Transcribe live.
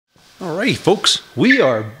Alrighty, folks, we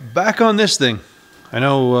are back on this thing. I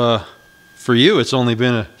know for you it's only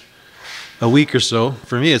been a week or so.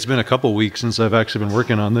 For me it's been a couple weeks since I've actually been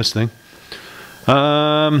working on this thing.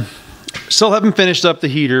 Still haven't finished up the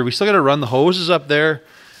heater. We still got to run the hoses up there,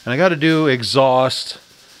 and I got to do exhaust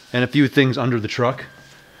and a few things under the truck.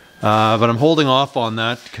 But I'm holding off on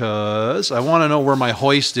that because I want to know where my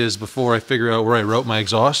hoist is before I figure out where I route my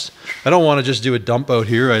exhaust. I don't want to just do a dump out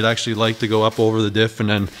here. I'd actually like to go up over the diff and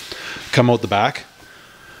then come out the back.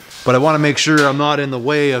 But I want to make sure I'm not in the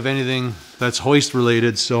way of anything that's hoist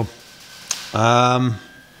related. So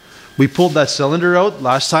we pulled that cylinder out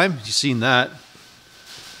last time. You've seen that.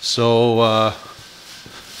 So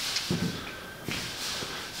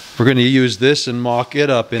we're going to use this and mock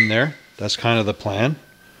it up in there. That's kind of the plan.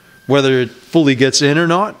 Whether it fully gets in or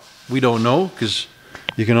not, we don't know, because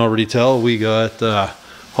you can already tell we got a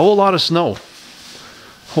whole lot of snow.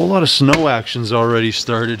 A whole lot of snow actions already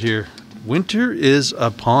started here. Winter is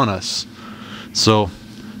upon us. So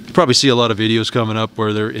you probably see a lot of videos coming up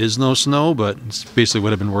where there is no snow, but it's basically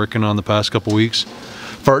what I've been working on the past couple weeks.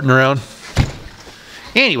 Farting around.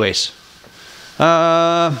 Anyways,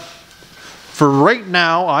 for right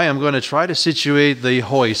now, I am going to try to situate the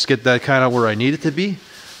hoist, get that kind of where I need it to be.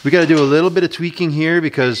 We got to do a little bit of tweaking here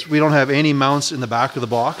because we don't have any mounts in the back of the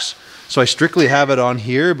box. So I strictly have it on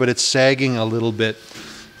here, but it's sagging a little bit.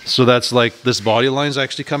 So that's like this body line is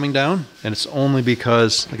actually coming down, and it's only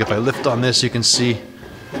because, like, if I lift on this, you can see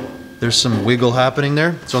there's some wiggle happening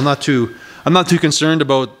there. So I'm not too concerned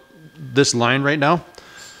about this line right now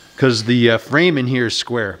because the frame in here is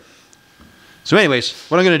square. So anyways,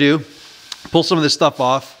 what I'm going to do, pull some of this stuff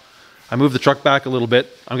off. I move the truck back a little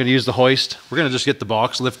bit. I'm going to use the hoist. We're going to just get the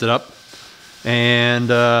box lifted up. And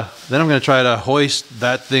then I'm going to try to hoist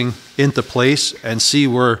that thing into place and see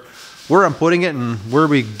where I'm putting it and where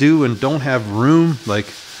we do and don't have room. Like,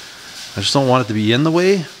 I just don't want it to be in the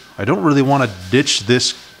way. I don't really want to ditch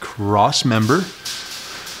this cross member.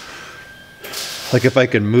 Like, if I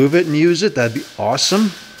can move it and use it, that'd be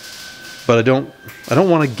awesome. But I don't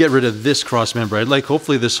want to get rid of this cross member. I'd like,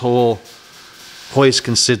 hopefully this whole hoist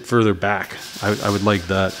can sit further back. I would like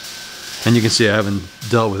that. And you can see I haven't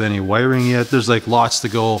dealt with any wiring yet. There's like lots to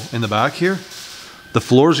go in the back here. The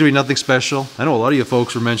floor's gonna be nothing special. I know a lot of you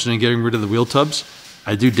folks were mentioning getting rid of the wheel tubs.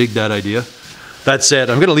 I do dig that idea. That said,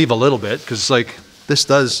 I'm gonna leave a little bit because it's like this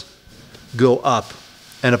does go up.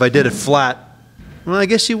 And if I did it flat, well, I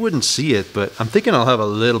guess you wouldn't see it, but I'm thinking I'll have a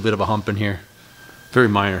little bit of a hump in here. Very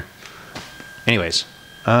minor. Anyways,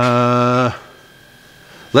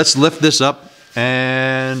 let's lift this up.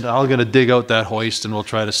 And I'm gonna dig out that hoist and we'll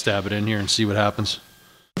try to stab it in here and see what happens.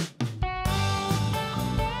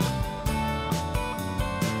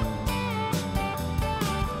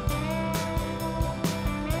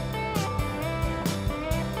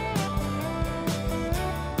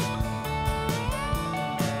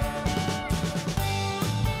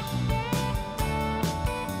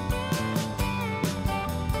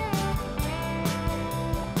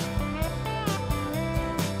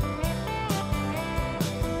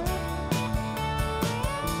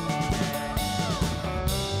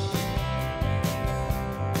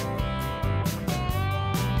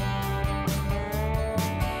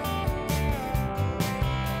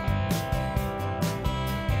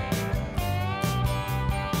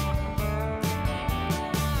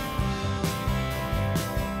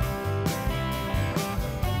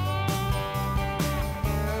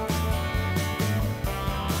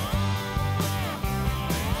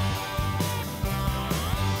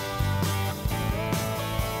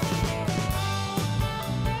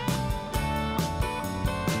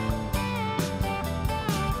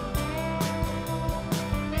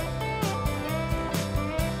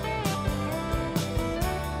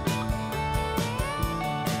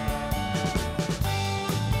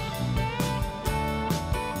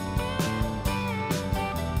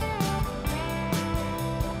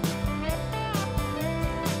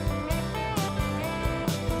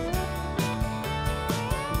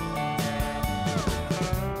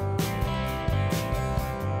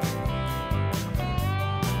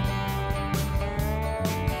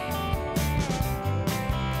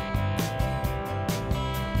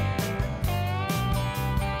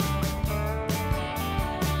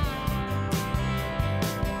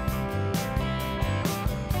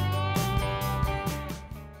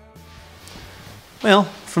 Well,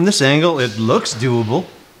 from this angle, it looks doable.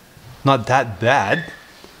 Not that bad.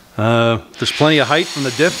 There's plenty of height from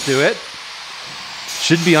the diff to it.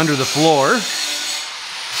 Should be under the floor.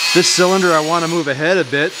 This cylinder, I want to move ahead a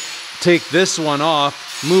bit. Take this one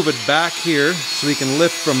off, move it back here so we can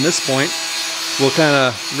lift from this point. we'll kind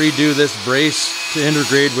of redo this brace to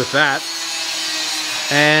intergrade with that.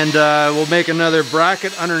 And we'll make another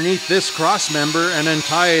bracket underneath this cross member and then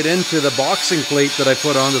tie it into the boxing plate that I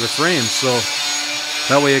put onto the frame. So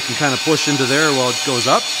that way it can kind of push into there while it goes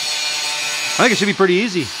up. I think it should be pretty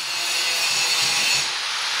easy.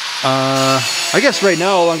 I guess right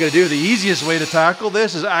now all I'm going to do, the easiest way to tackle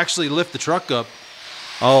this is actually lift the truck up.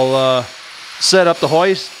 I'll set up the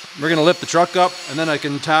hoist, we're going to lift the truck up, and then I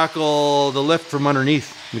can tackle the lift from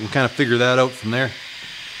underneath. We can kind of figure that out from there.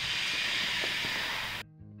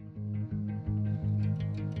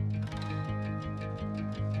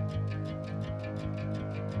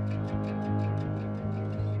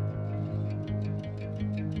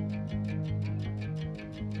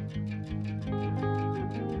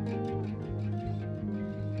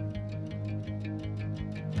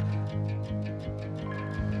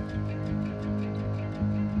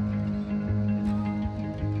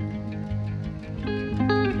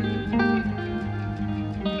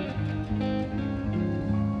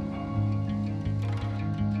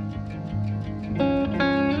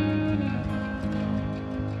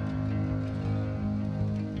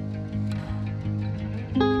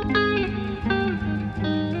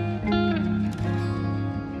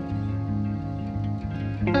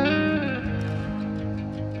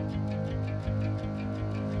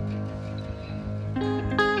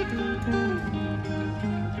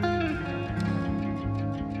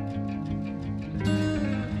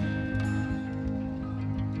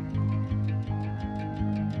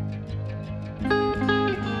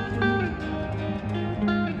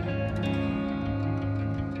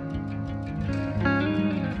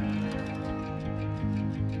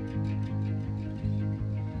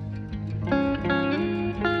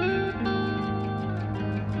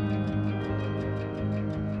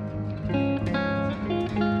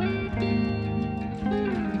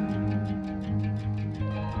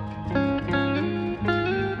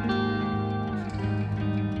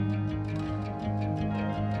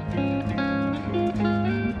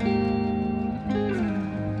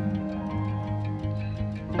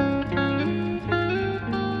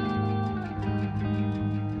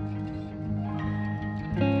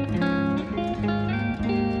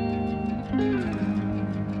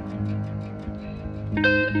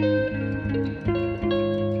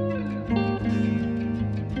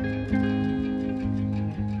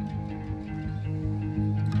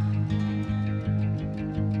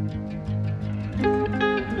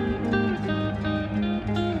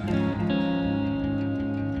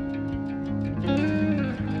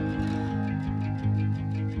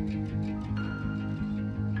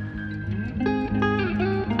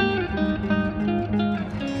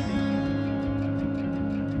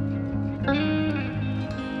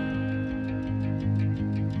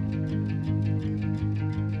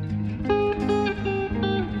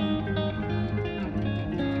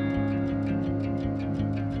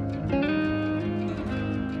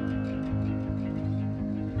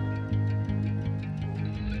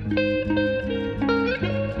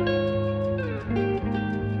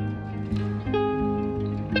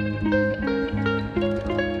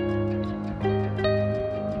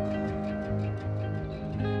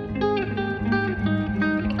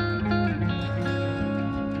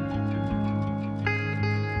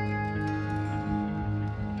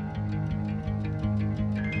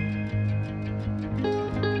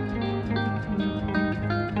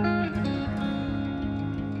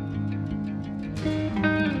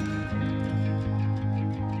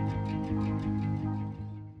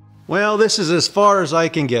 Well, this is as far as I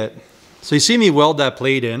can get. So you see me weld that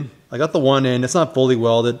plate in. I got the one in, it's not fully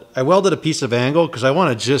welded. I welded a piece of angle because I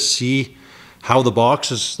want to just see how the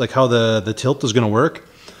box is, like how the tilt is going to work.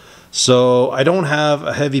 So I don't have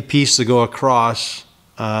a heavy piece to go across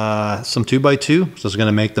some 2x2. So it's going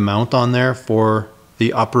to make the mount on there for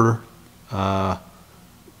the upper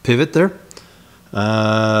pivot there.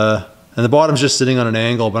 And the bottom's just sitting on an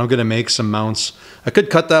angle, but I'm going to make some mounts. I could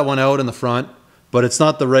cut that one out in the front, but it's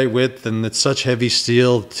not the right width and it's such heavy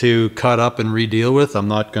steel to cut up and re-deal with. I'm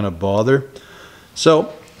not going to bother.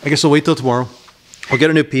 So I guess I'll wait till tomorrow. I'll get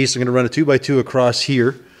a new piece. I'm going to run a 2x2 across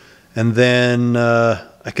here, and then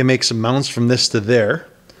I can make some mounts from this to there.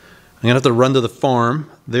 I'm going to have to run to the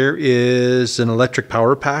farm. There is an electric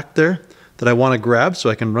power pack there that I want to grab so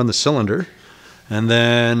I can run the cylinder. And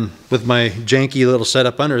then with my janky little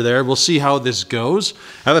setup under there, we'll see how this goes.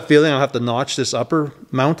 I have a feeling I'll have to notch this upper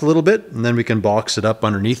mount a little bit, and then we can box it up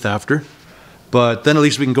underneath after. But then at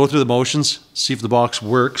least we can go through the motions, see if the box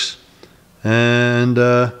works. And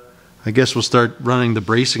I guess we'll start running the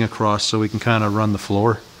bracing across so we can kind of run the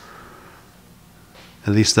floor.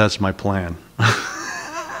 At least that's my plan.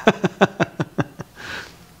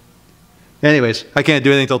 Anyways, I can't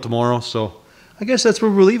do anything till tomorrow, so I guess that's where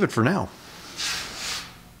we'll leave it for now.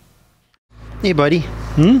 Hey, buddy.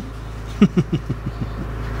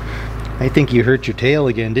 I think you hurt your tail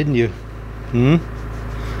again, didn't you?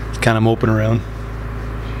 He's kind of moping around.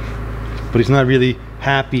 But he's not really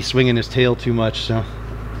happy swinging his tail too much, so...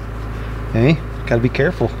 Hey, gotta be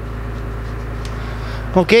careful.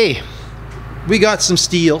 Okay, we got some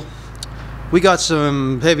steel. We got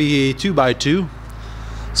some heavy 2x2.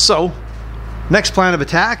 So, next plan of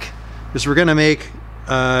attack is we're gonna make,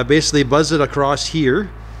 basically buzz it across here.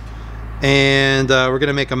 And we're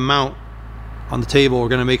gonna make a mount on the table. We're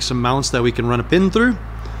gonna make some mounts that we can run a pin through.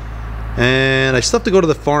 And I still have to go to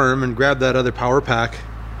the farm and grab that other power pack,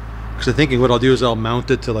 because I'm thinking what I'll do is I'll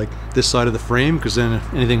mount it to like this side of the frame, because then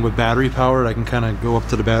if anything with battery powered, I can kind of go up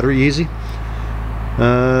to the battery easy.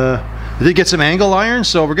 I did get some angle iron,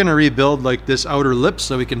 so we're gonna rebuild like this outer lip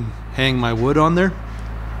so we can hang my wood on there.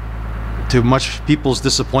 To much people's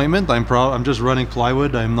disappointment, I'm just running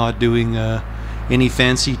plywood. I'm not doing any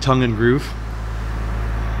fancy tongue and groove.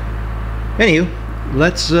 Anywho,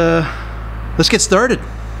 let's get started.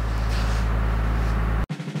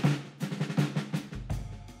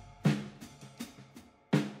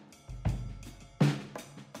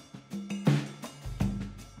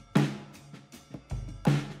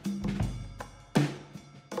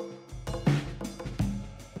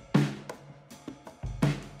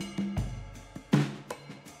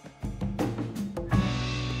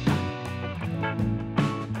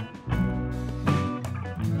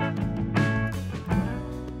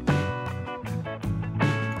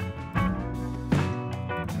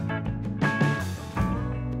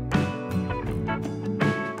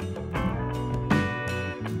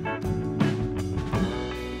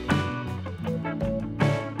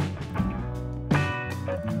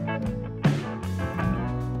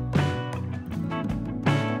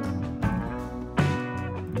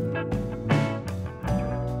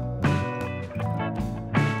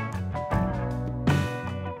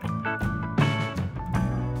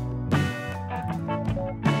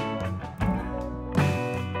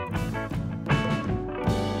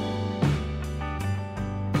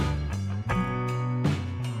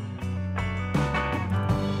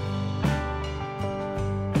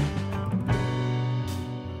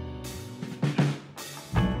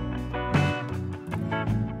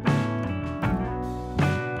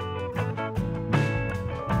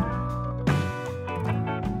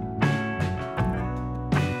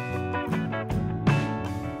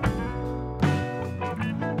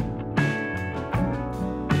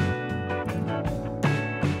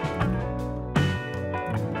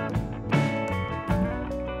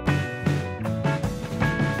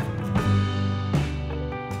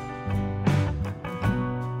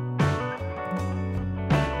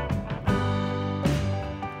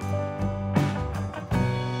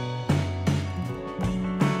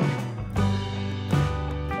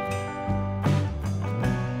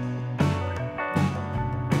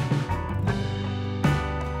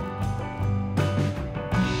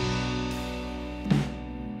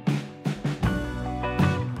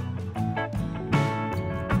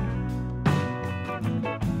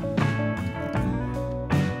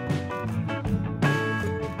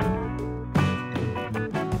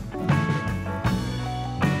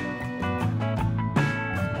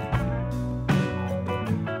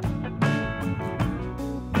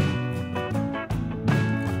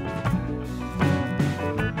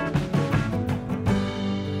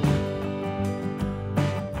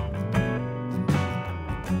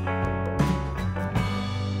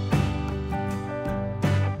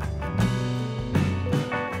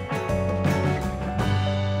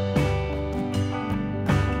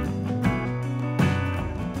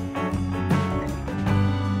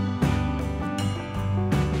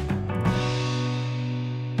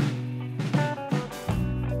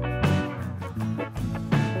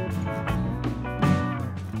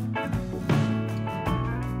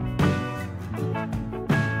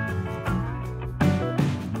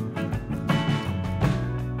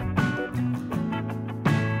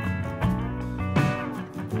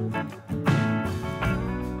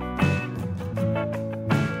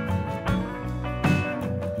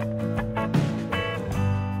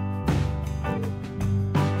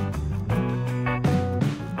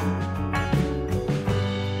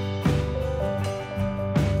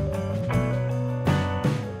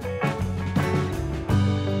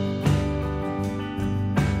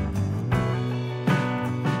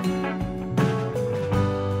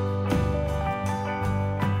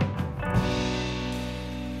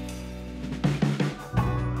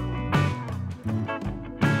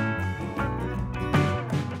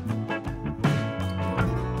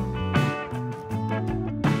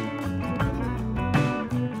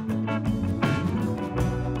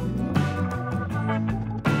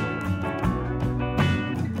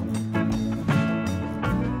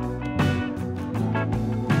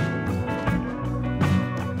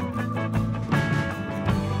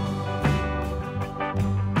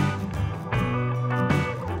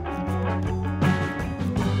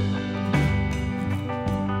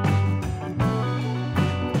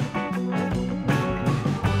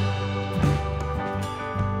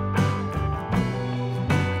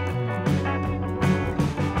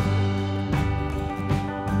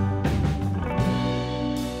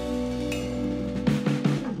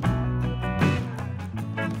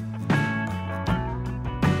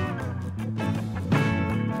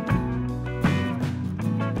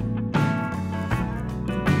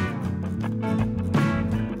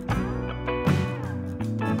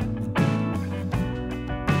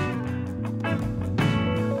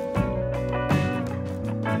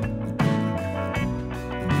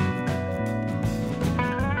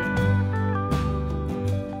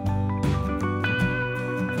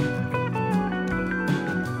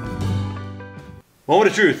 Moment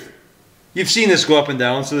of truth. You've seen this go up and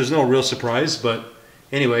down, so there's no real surprise, but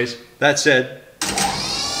anyways, that said,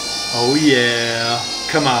 oh yeah,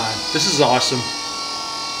 come on, this is awesome.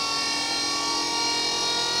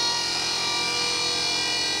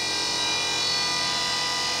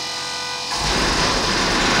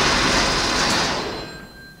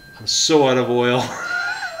 I'm so out of oil.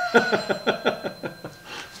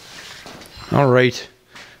 All right,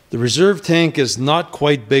 the reserve tank is not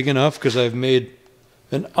quite big enough because I've made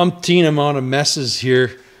an umpteen amount of messes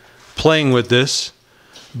here playing with this,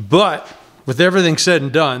 but with everything said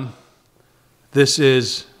and done, this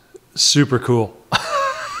is super cool.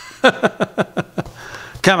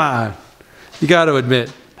 Come on, you got to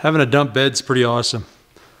admit, having a dump bed's pretty awesome.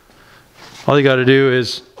 All you got to do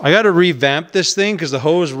is, I got to revamp this thing because the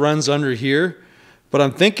hose runs under here, but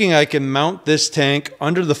I'm thinking I can mount this tank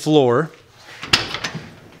under the floor,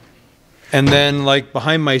 and then like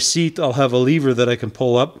behind my seat, I'll have a lever that I can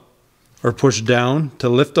pull up or push down to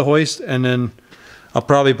lift the hoist, and then I'll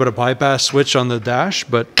probably put a bypass switch on the dash.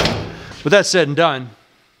 But with that said and done,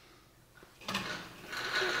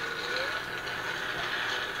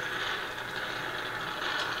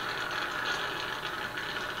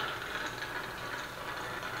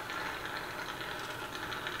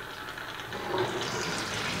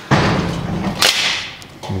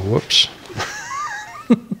 whoops.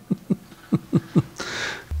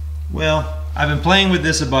 Well, I've been playing with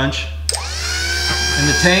this a bunch, and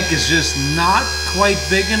the tank is just not quite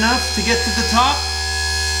big enough to get to the top,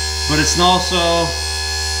 but it's also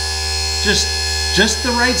just the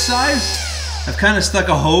right size. I've kind of stuck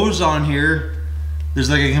a hose on here. There's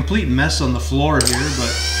like a complete mess on the floor here,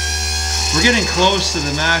 but we're getting close to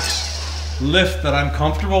the max lift that I'm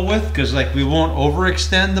comfortable with, because like we won't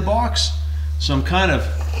overextend the box. So I'm kind of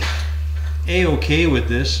a-okay with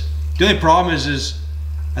this. The only problem is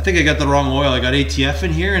I think I got the wrong oil. I got ATF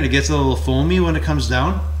in here and it gets a little foamy when it comes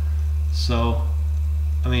down. So,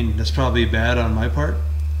 I mean, that's probably bad on my part.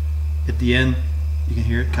 At the end, you can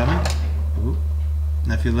hear it coming. Ooh.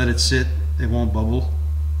 And if you let it sit, it won't bubble.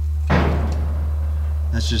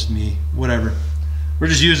 That's just me, whatever. We're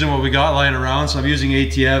just using what we got lying around. So I'm using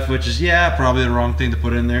ATF, which is, yeah, probably the wrong thing to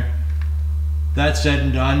put in there. That said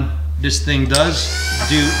and done, this thing does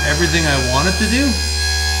do everything I want it to do.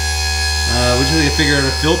 We just need to figure out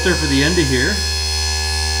a filter for the end of here,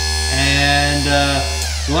 and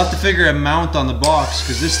we'll have to figure a mount on the box,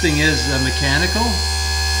 because this thing is a mechanical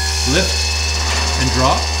lift and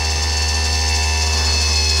drop.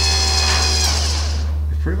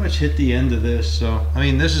 We pretty much hit the end of this, so I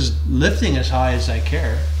mean, this is lifting as high as I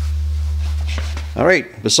care. All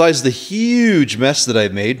right, besides the huge mess that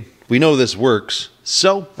I've made, we know this works,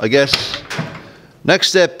 so I guess next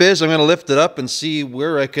step is I'm going to lift it up and see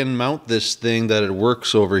where I can mount this thing that it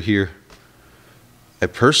works over here. I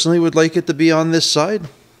personally would like it to be on this side.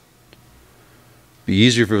 Be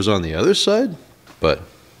easier if it was on the other side, but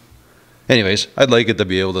anyways, I'd like it to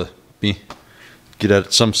be able to get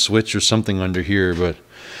at some switch or something under here, but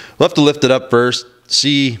we'll have to lift it up first,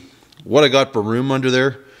 see what I got for room under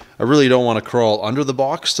there. I really don't want to crawl under the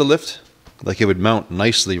box to lift. Like it would mount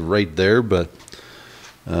nicely right there, but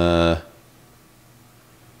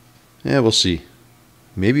yeah, we'll see.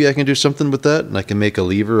 Maybe I can do something with that and I can make a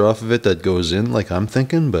lever off of it that goes in like I'm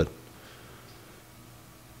thinking, but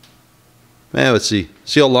yeah, let's see.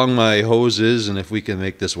 See how long my hose is and if we can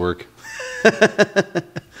make this work.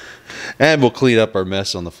 And we'll clean up our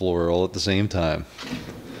mess on the floor all at the same time.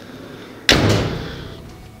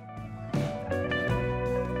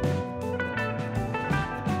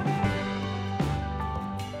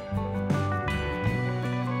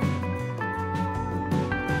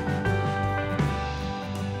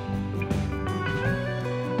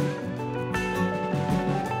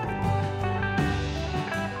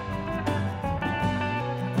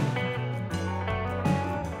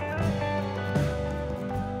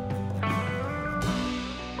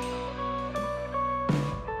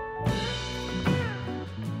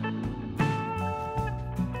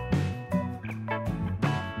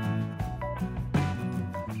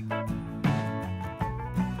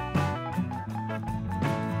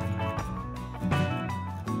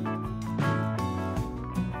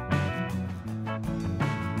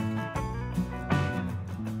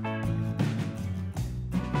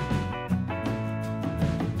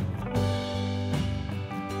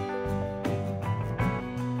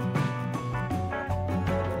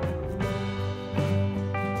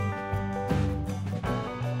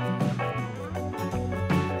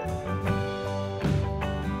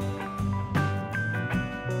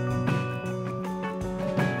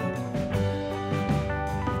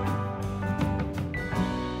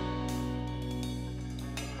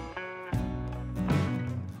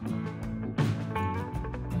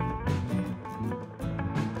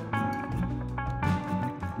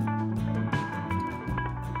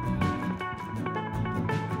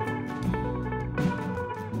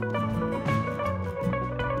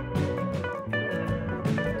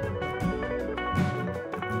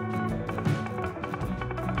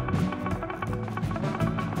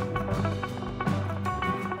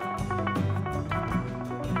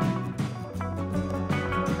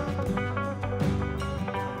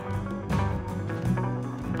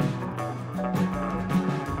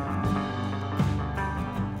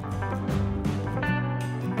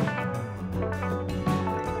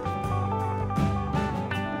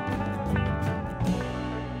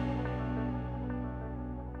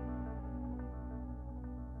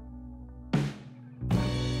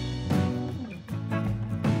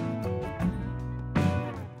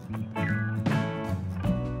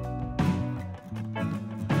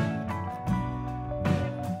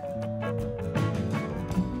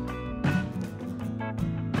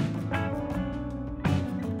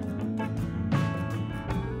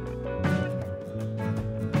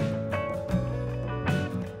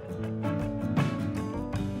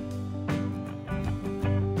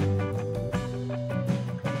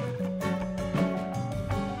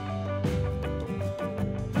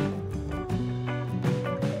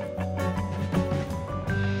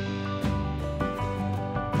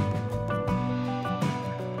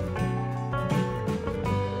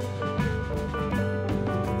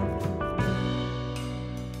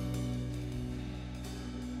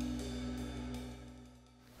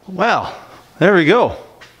 Well, there we go.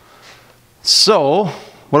 So,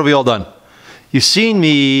 what have we all done? You've seen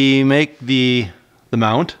me make the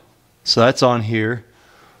mount. So that's on here,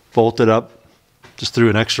 bolted up. Just threw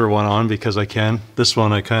an extra one on because I can. This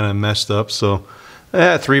one I kind of messed up, so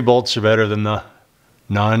 3 bolts are better than the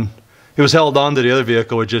none. It was held on to the other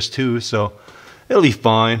vehicle with just 2, so it'll be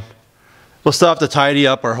fine. We'll still have to tidy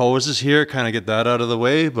up our hoses here, kind of get that out of the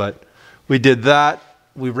way, but we did that.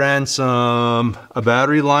 We ran a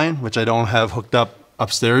battery line, which I don't have hooked up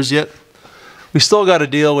upstairs yet. We still got to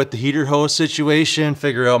deal with the heater hose situation,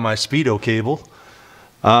 figure out my speedo cable.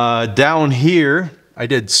 Down here, I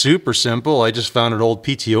did super simple. I just found an old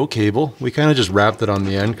PTO cable. We kind of just wrapped it on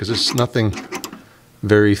the end because there's nothing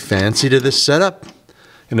very fancy to this setup.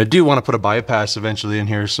 And I do want to put a bypass eventually in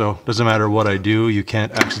here, so it doesn't matter what I do, you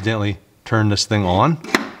can't accidentally turn this thing on.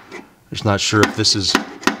 Just not sure if this is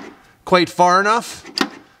quite far enough.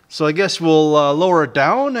 So I guess we'll lower it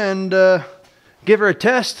down and give her a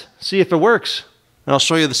test, see if it works. And I'll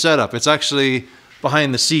show you the setup. It's actually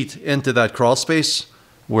behind the seat into that crawl space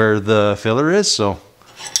where the filler is, so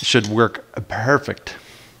it should work perfect.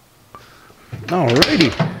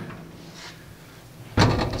 Alrighty.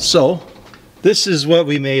 So this is what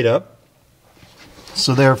we made up.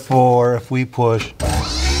 So therefore, if we push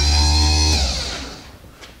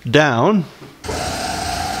down,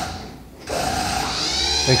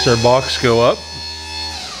 makes our box go up.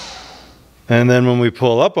 And then when we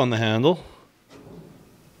pull up on the handle,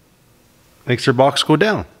 makes our box go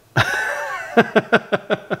down.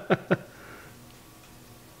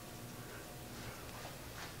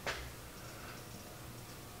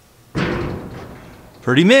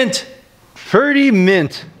 Pretty mint. Pretty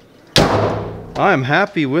mint. I'm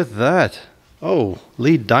happy with that. Oh,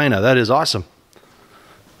 lead dyna, that is awesome.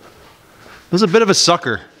 It was a bit of a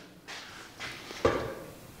sucker.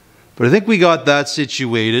 But I think we got that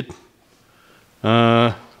situated.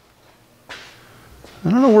 I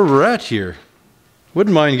don't know where we're at here.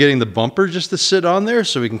 Wouldn't mind getting the bumper just to sit on there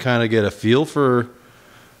so we can kind of get a feel for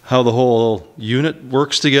how the whole unit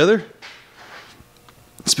works together.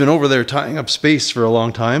 It's been over there tying up space for a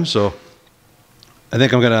long time, so I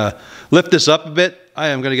think I'm gonna lift this up a bit. I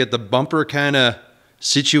am gonna get the bumper kind of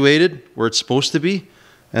situated where it's supposed to be,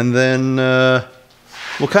 and then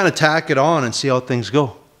we'll kind of tack it on and see how things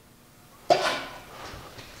go.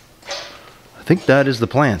 I think that is the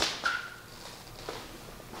plan.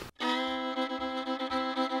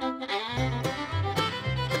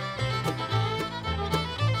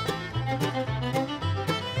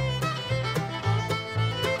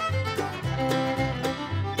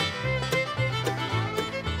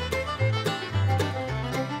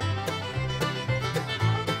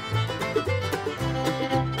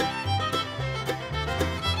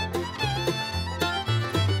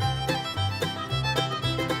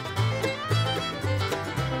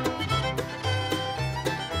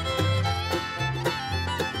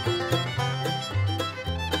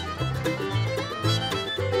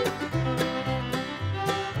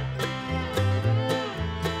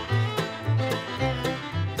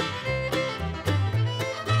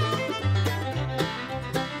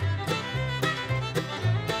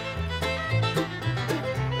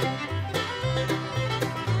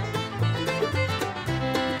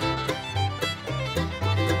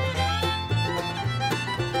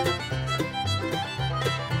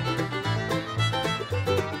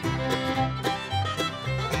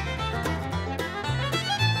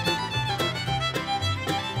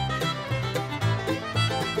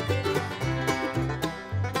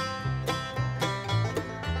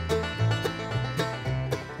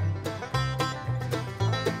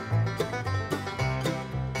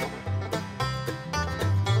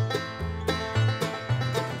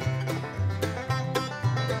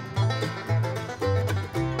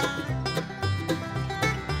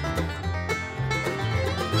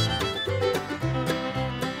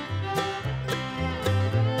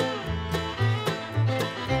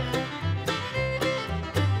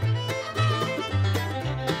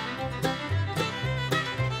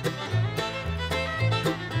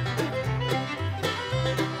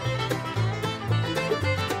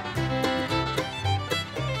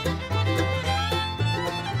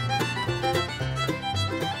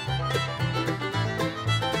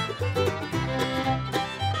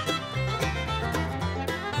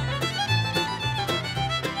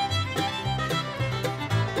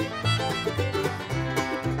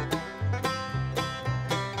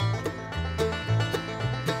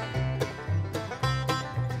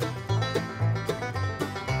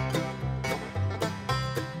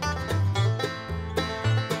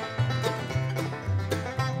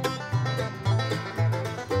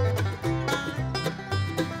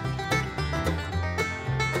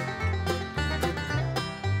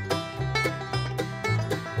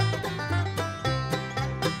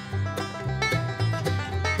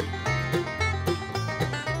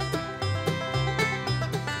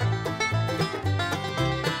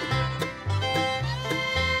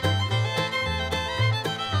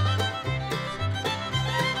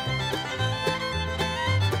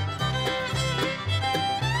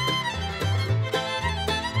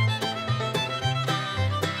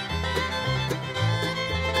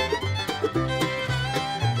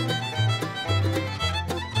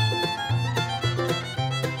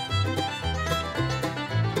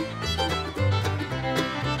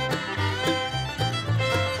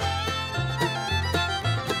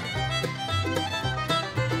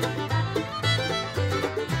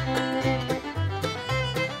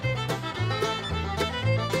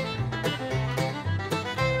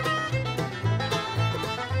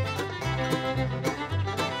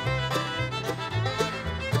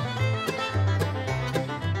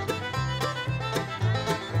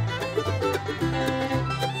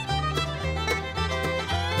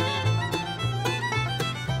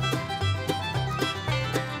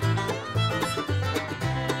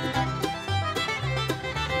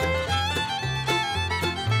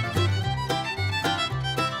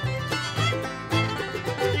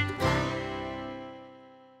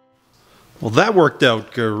 Well, that worked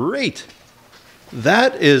out great.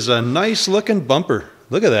 That is a nice looking bumper.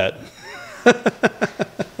 Look at that.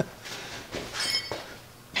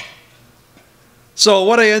 So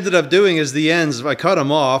what I ended up doing is the ends, I cut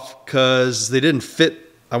them off because they didn't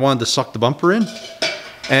fit. I wanted to suck the bumper in.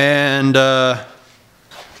 And I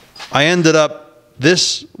ended up,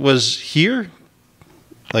 this was here.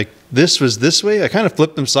 Like this was this way. I kind of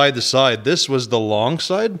flipped them side to side. This was the long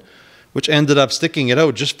side, which ended up sticking it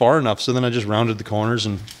out just far enough. So then I just rounded the corners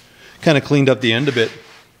and kind of cleaned up the end a bit.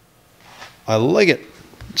 I like it.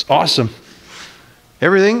 It's awesome.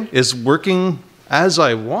 Everything is working as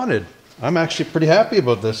I wanted. I'm actually pretty happy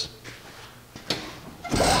about this.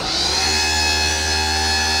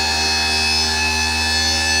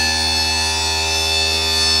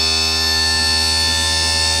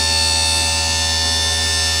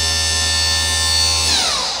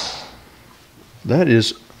 That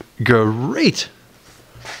is great.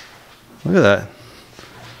 Look at that.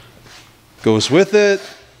 Goes with it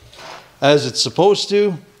as it's supposed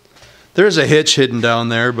to. There's a hitch hidden down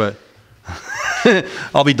there, but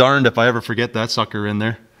I'll be darned if I ever forget that sucker in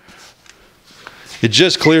there. It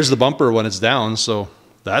just clears the bumper when it's down, so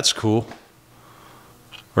that's cool.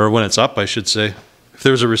 Or when it's up, I should say. If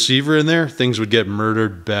there was a receiver in there, things would get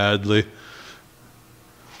murdered badly.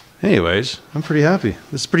 Anyways, I'm pretty happy.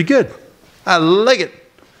 This is pretty good. I like it.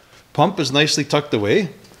 Pump is nicely tucked away.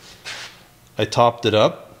 I topped it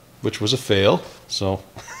up, which was a fail, so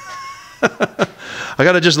I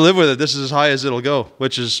gotta just live with it. This is as high as it'll go,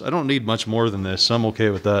 which is, I don't need much more than this, so I'm okay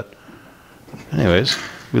with that. Anyways,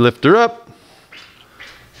 we lift her up.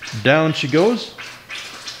 Down she goes.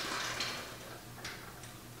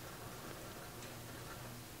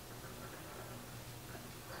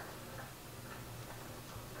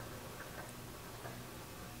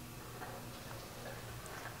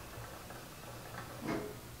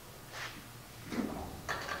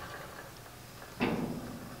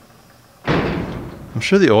 I'm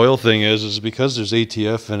sure the oil thing is because there's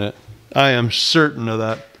ATF in it. I am certain of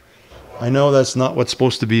that. I know that's not what's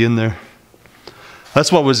supposed to be in there.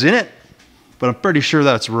 That's what was in it, but I'm pretty sure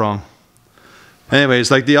that's wrong. Anyways,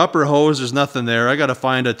 like the upper hose, there's nothing there. I got to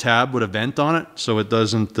find a tab with a vent on it so it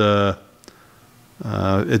doesn't get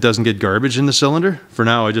garbage in the cylinder. For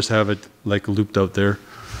now, I just have it like looped out there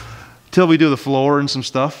till we do the floor and some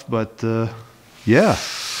stuff. But yeah,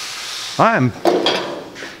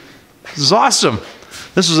 this is awesome.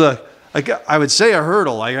 This is I would say a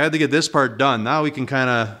hurdle. Like I had to get this part done. Now we can kind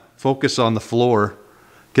of focus on the floor.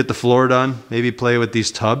 Get the floor done. Maybe play with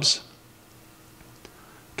these tubs.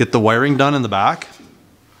 Get the wiring done in the back.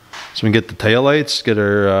 So we can get the tail lights, get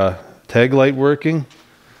our tag light working.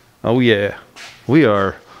 Oh yeah. We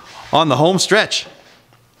are on the home stretch.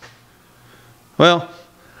 Well,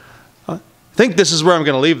 I think this is where I'm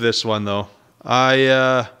going to leave this one though.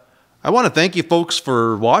 I want to thank you folks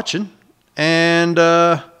for watching. And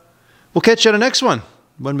we'll catch you on the next one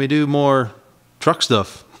when we do more truck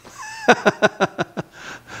stuff.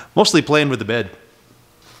 Mostly playing with the bed.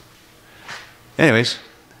 Anyways,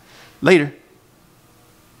 later.